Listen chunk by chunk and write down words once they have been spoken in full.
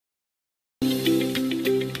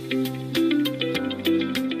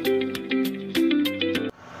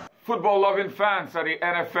Football-loving fans at the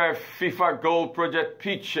NFF FIFA Gold Project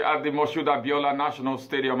pitch at the Moshood Abiola National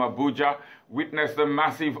Stadium, Abuja, witnessed a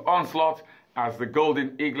massive onslaught as the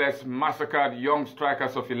Golden Eaglets massacred young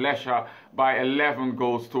strikers of Ilesha by 11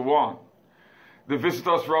 goals to 1. The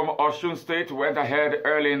visitors from Osun State went ahead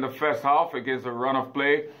early in the first half against a run of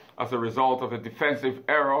play as a result of a defensive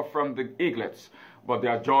error from the Eaglets, but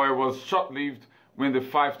their joy was short-lived when the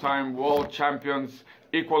five-time world champions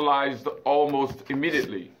equalized almost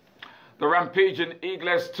immediately. The rampaging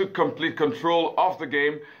Eaglets took complete control of the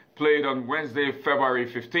game played on Wednesday, February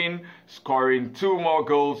 15, scoring 2 more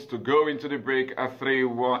goals to go into the break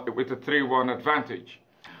with a 3-1 advantage.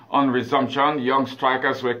 On resumption, young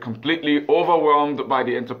strikers were completely overwhelmed by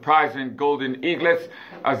the enterprising Golden Eaglets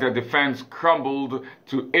as their defense crumbled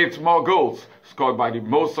to 8 more goals, scored by the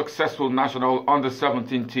most successful national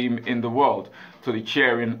under-17 team in the world, to the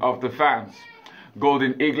cheering of the fans.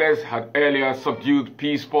 Golden Eaglets had earlier subdued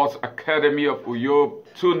P Sports Academy of Uyo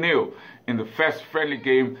 2-0 in the first friendly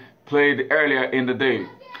game played earlier in the day.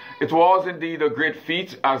 It was indeed a great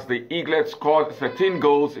feat as the Eaglets scored 13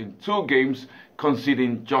 goals in 2 games,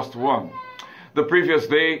 conceding just 1. The previous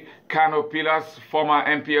day, Kano Pillars, former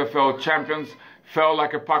MPFL champions, fell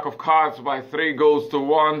like a pack of cards by 3 goals to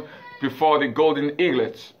 1 before the Golden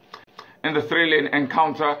Eaglets. In the thrilling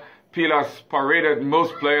encounter, Pillars paraded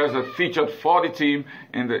most players that featured for the team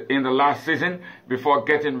in the last season before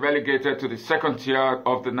getting relegated to the second tier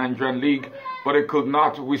of the Nigerian League, but it could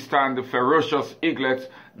not withstand the ferocious Eaglets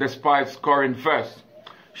despite scoring first.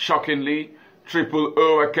 Shockingly, Triple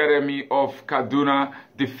O Academy of Kaduna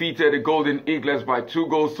defeated the Golden Eaglets by 2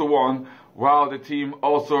 goals to 1, while the team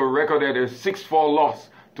also recorded a 6-4 loss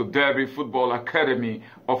to Derby Football Academy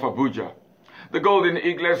of Abuja. The Golden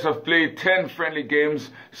Eaglets have played 10 friendly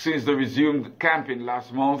games since the resumed camping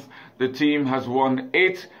last month. The team has won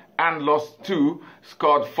 8 and lost 2,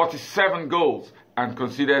 scored 47 goals and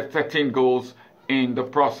conceded 13 goals in the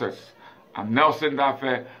process. I'm Nelson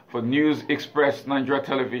Dafe for News Express Nigeria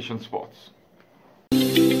Television Sports.